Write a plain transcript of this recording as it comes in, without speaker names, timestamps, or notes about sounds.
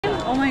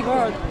Oh my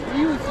god,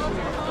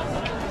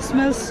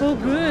 smells so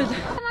good.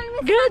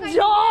 Good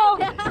job!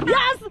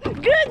 Yes,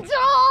 good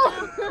job!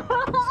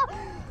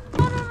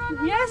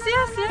 Yes,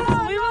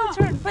 we will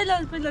turn. पहिला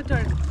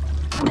turn.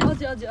 And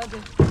अझै.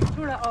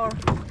 थोडा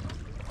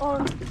or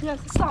yes,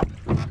 stop.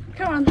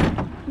 Come on,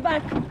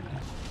 back.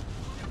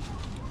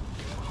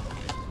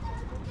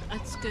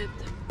 That's good.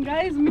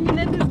 Guys,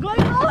 minute is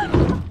going on.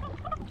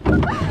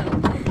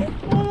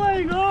 Oh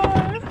my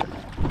god.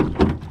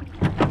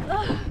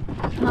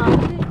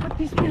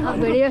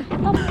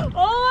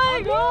 Oh my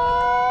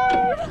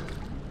god.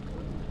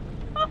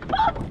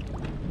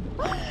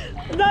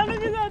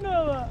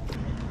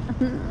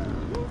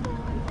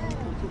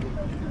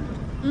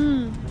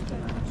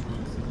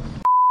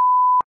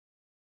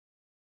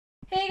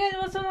 Hey guys,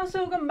 what's up?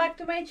 Welcome back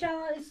to my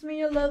channel. It's me,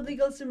 your lovely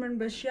girl Simran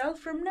Bashyal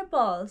from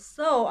Nepal.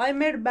 So I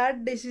made a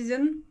bad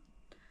decision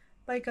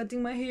by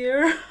cutting my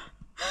hair.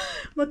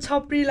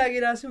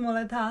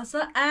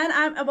 And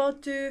I'm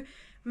about to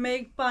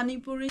make pani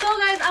puri. So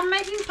guys, I'm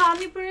making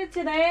pani puri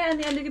today and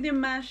look at the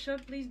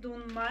mashup, please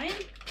don't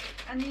mind.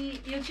 And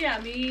यो चाहिँ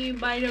हामी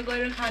बाहिर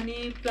गएर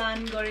खाने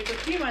plan गरेको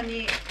थियौं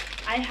अनि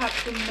I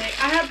have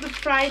to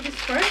fry this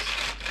first.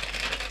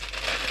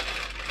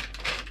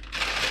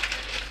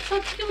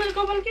 सच्चै मेरो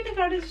कपाल किन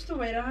काटे जस्तो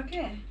भइरहेको के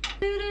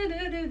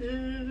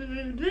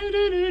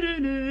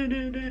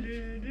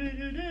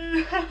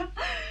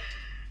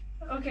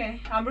ओके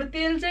हाम्रो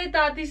तेल चाहिँ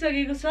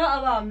तातिसकेको छ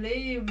अब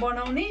हामीले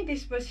बनाउने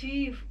त्यसपछि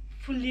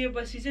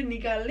फुलिएपछि चाहिँ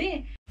निकाल्ने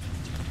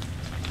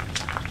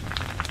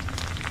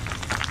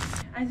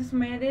I just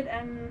made it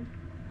and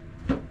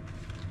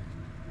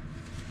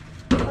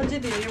अझै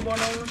धेरै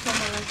बनाउनु छ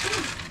मलाई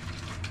चाहिँ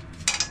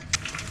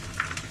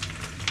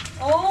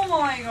Oh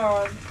my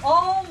god.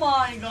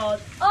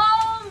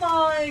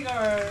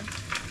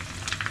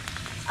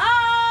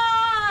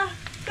 Ah!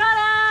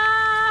 Ta-da!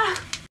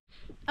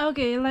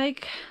 Okay,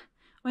 like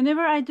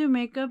whenever I do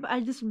makeup, I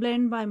just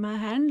blend by my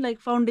hand.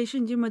 Like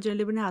foundation ji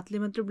majaले पनि हातले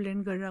मात्र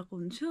blend गरिरहेको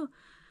हुन्छु.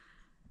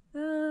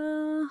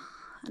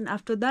 And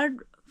after that,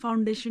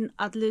 foundation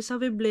हातले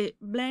सबै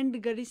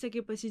blend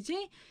गरिसकेपछि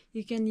चाहिँ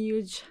you can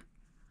use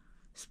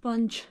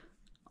sponge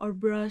or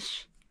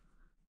brush.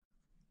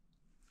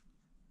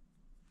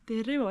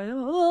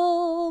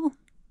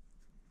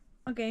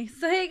 Okay,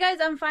 so hey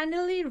guys, I'm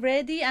finally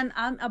ready and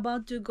I'm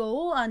about to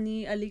go.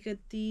 Ani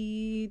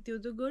alikati त्यो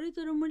त गरे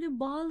तर मैले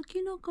बाल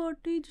किन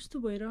काटे जस्तो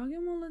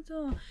भइराख्यो मलाई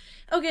त.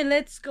 Okay,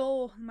 let's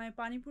go. My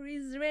pani puri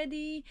is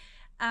ready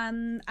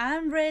and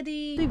I'm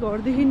ready.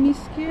 घरदेखि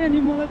निस्के अनि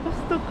मलाई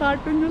कस्तो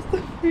कार्टुन जस्तो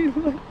फिल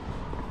भयो.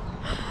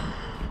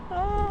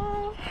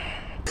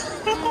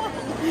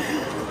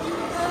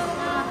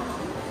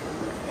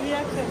 You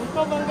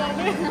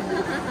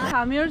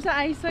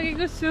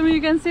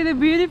can see the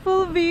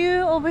beautiful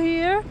view over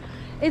here.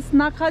 It's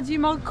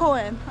Nakajima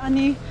Koen.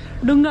 अनि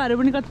ढुङ्गाहरु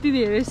पनि कति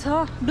धेरै छ.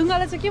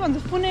 ढुङ्गालाई चाहिँ के भन्छ?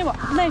 फुने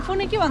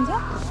फुने के भन्छ?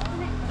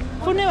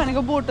 फुने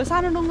भनेको बोट हो.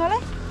 सानो ढुङ्गालाई?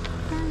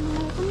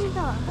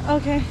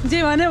 Okay,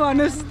 जे भने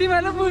भन्नुस्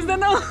तिमीहरुले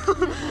बुझ्दैनौ.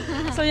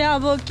 So यहाँ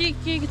अब के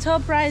छ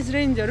प्राइस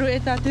रेन्जहरु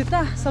यता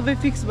त्यता सबै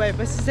फिक्स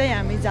भएपछि चाहिँ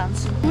हामी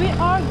जान्छौँ. We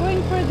are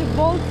going for the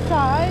boat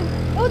side.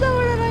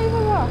 उताबाट राइट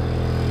होला.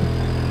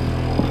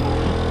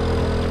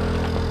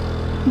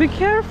 Be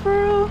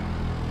careful.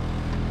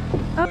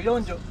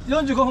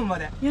 45分ま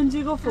で。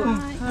45分。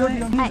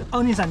お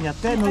兄さんにやっ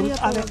て、あれ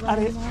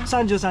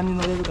33人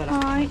乗れるから。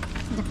はい。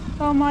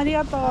どうもあり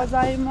がとうご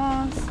ざい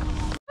ます。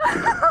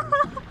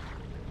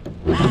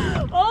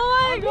Oh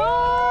my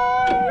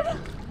god!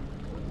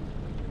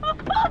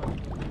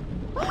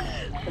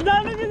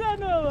 जानु के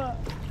जानु अब?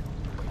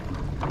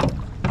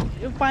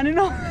 यो पानी न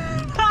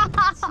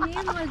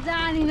मजा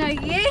आनी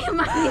लगे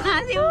मजा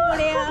से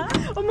उड्यो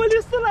अब मैले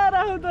यस्तो लाएर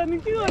आएको त अनि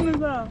के गर्नु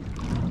त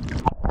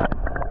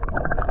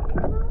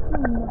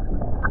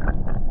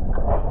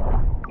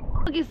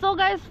Okay, so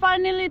guys,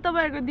 finally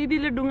तपाईहरुको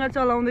दिदीले ढुङ्गा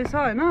चलाउँदै छ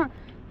हैन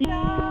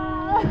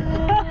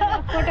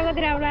फोटो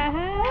कति राम्रो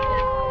आहा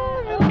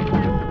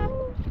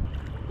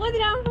कति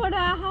राम्रो फोटो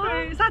आहा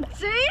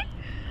साच्चै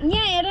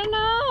यहाँ हेर न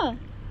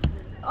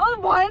ओ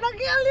भएन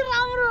के अलि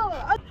राम्रो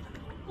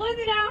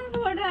कति राम्रो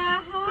फोटो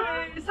आहा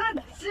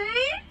साच्चै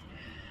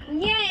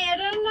यहाँ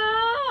हेर न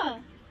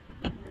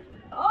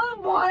ओ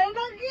भएन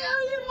के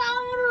अलि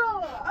राम्रो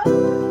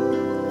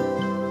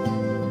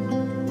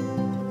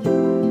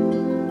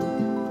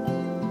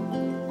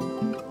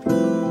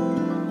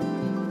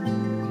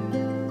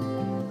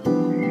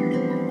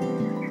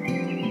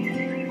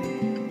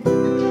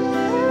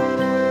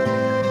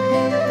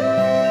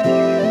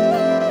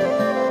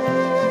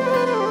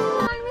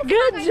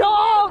Good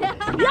job!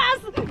 Yes!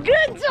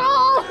 Good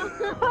job!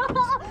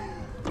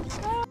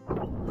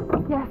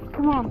 Yes,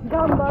 come on.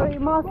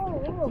 Gambarimasu.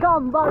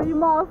 Come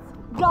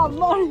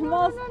on.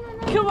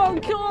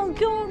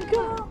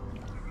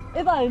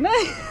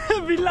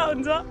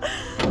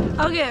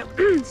 Okay,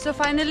 so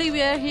finally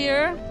we are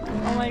here.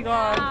 Oh my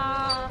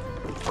god.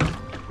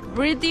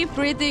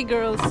 Pretty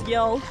girls.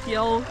 Yo.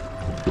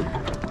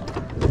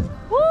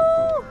 Woo!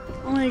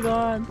 Oh my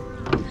god.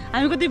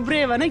 I'm going to be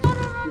brave.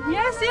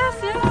 Yes.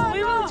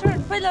 We will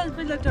turn.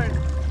 पहिला turn.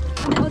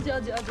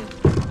 अझै.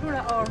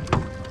 थोडा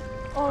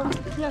or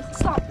yes,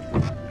 stop.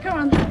 Come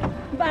on,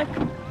 back.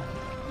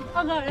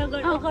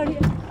 अगाडि.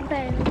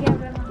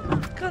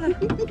 कता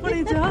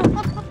परेछ?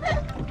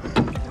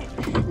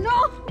 No!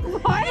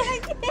 Why?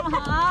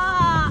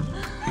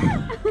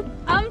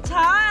 I'm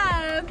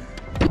tired.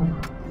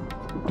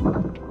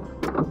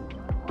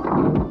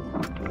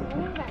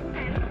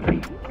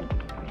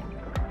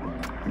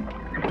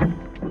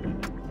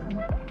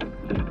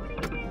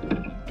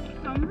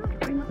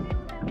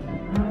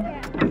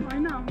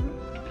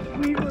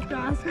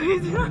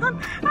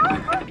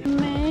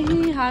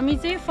 हामी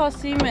चाहिँ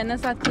फस्यौँ होइन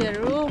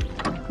साथीहरू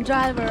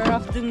ड्राइभर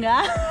अफ डुङ्गा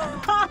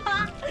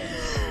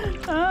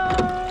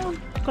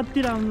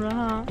कति राम्रो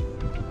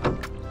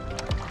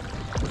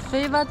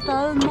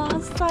फेवातलमा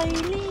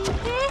साइली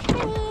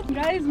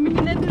guys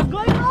minute is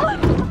going on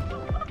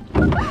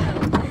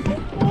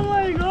oh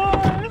my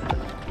God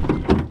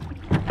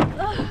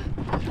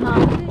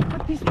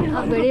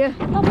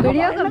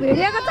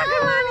भिडियोको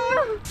चक्करमा आयो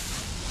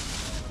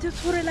त्यो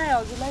छोरीलाई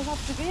हजुरलाई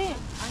सक्छु कि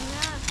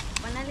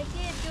भन्नाले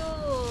के त्यो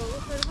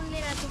उसहरू पनि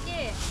लिएर आएको थियो के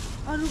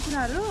अरू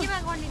कुराहरू केमा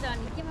गर्ने त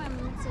अनि केमा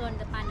मिक्स गर्ने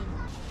त पानी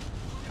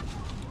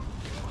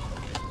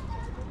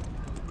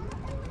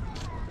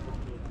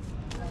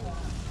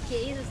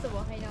केही जस्तो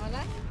भएन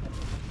होला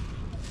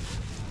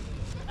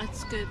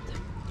It's good.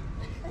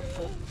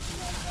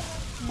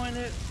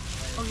 मैले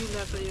अघि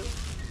ल्याएको यो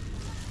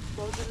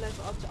भाउजूलाई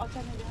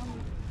अचानक ल्याउनु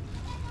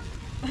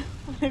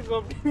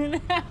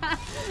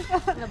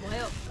ल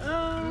भयो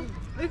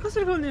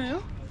कसरी खोल्ने हो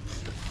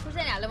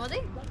खुर्सानी हाल्यो मात्रै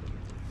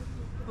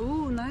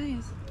ओह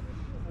नाइस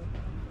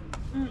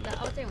ल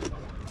अब चाहिँ हुन्छ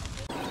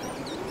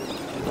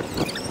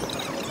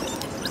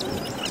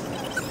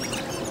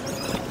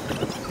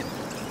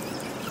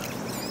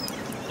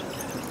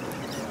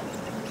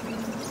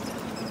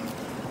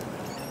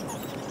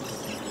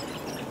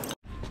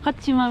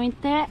Nakajima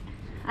mite.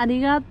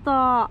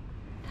 Arigato.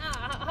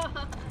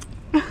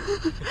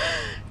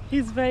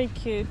 He's very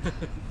cute.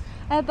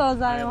 Arigatou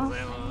gozaimasu.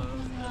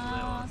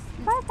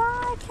 Bye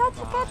bye.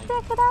 Kyouchikette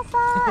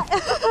kudasai.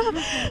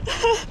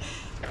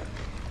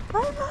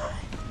 Bye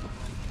bye.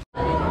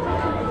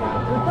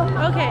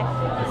 Okay.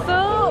 So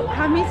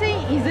हामी चाहिँ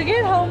हिजोकै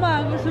ठाउँमा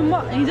आएको छु म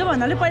हिजो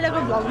भन्नाले पहिलाको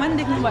भ्लगमा नि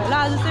देख्नु भयो होला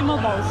आज चाहिँ म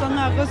भाउसँग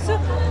आएको छु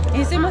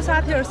हिजो चाहिँ म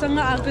साथीहरुसँग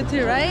आएको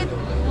थिएँ right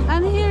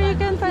and here you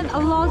can find a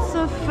lots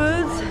of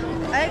foods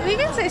we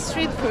can say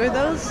street food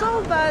also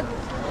but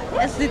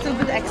it's little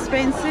bit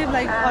expensive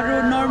like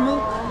other normal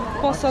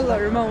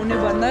पसलहरुमा हुने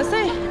भन्दा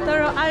चाहिँ तर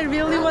I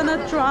really wanna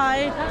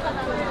try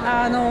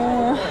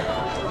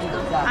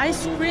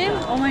ice cream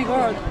oh my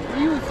god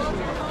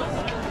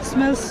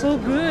smells so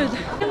good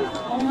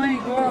oh my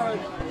god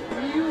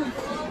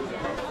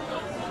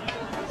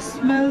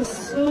smells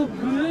so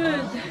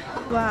good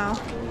wow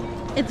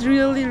it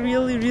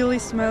really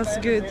smells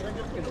good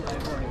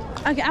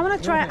okay I want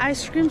to try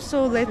ice cream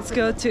so let's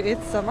go to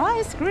eat some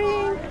ice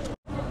cream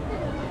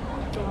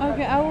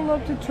okay I would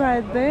love to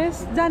try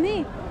this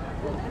Danny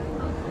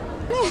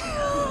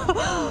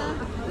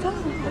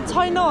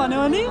छैन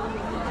भन्यो नि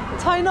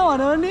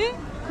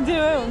जे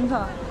हो हुन्छ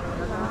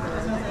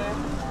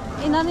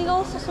何が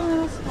おすすめ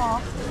ですか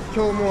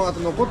今日もうあと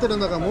残ってる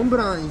のがモンブ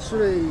ラン1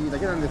種類だ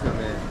けなんですよね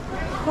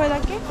これだ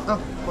けあ、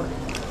これ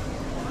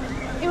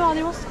今あ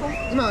りますか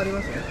今あり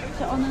ますね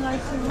じゃあお願い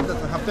します2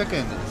つ800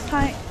円です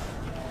はい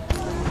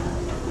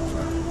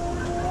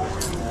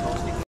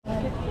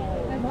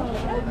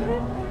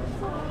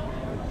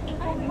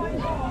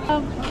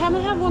Can I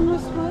have one more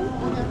spoon?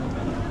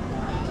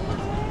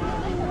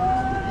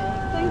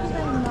 Thank you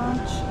very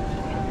much.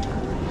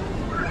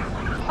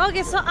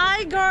 Okay, so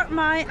I got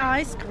my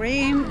ice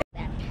cream.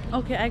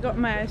 Okay, I got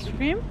my ice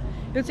cream.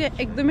 It's a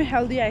एकदमै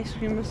healthy ice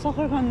cream.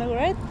 Soccer खानको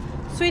right?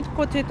 Sweet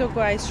potato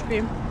को ice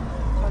cream.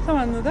 के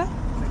भन्नु त?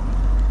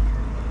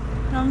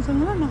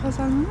 राम्रोसँग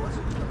नखसाल्नु.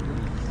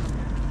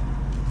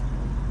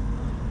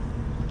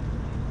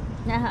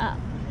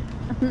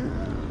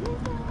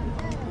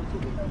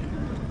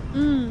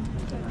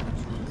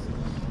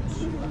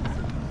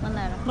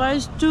 That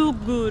is too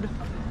good.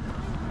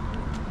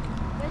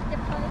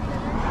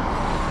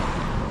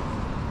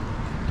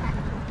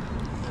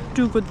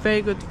 Too good,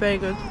 very good.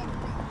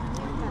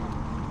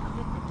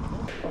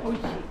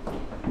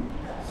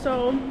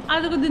 So,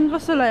 आजको दिन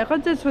कस्तो लाग्यो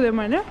कति छोड्यो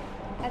मैले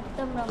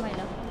एकदम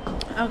रमाइलो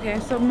Okay,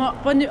 so म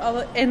पनि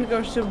अब एन्ड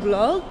गर्छु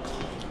भ्लग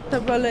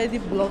तपाईलाई यदि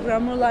भ्लग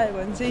राम्रो लाग्यो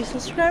भने चाहिँ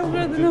सब्स्क्राइब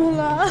गरिदिनु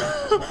होला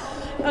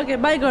Okay,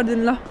 bye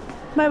गरिदिनु ल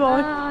Bye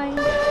bye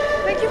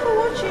Thank you for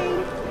watching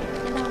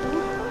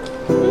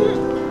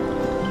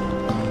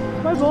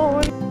Bye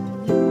bye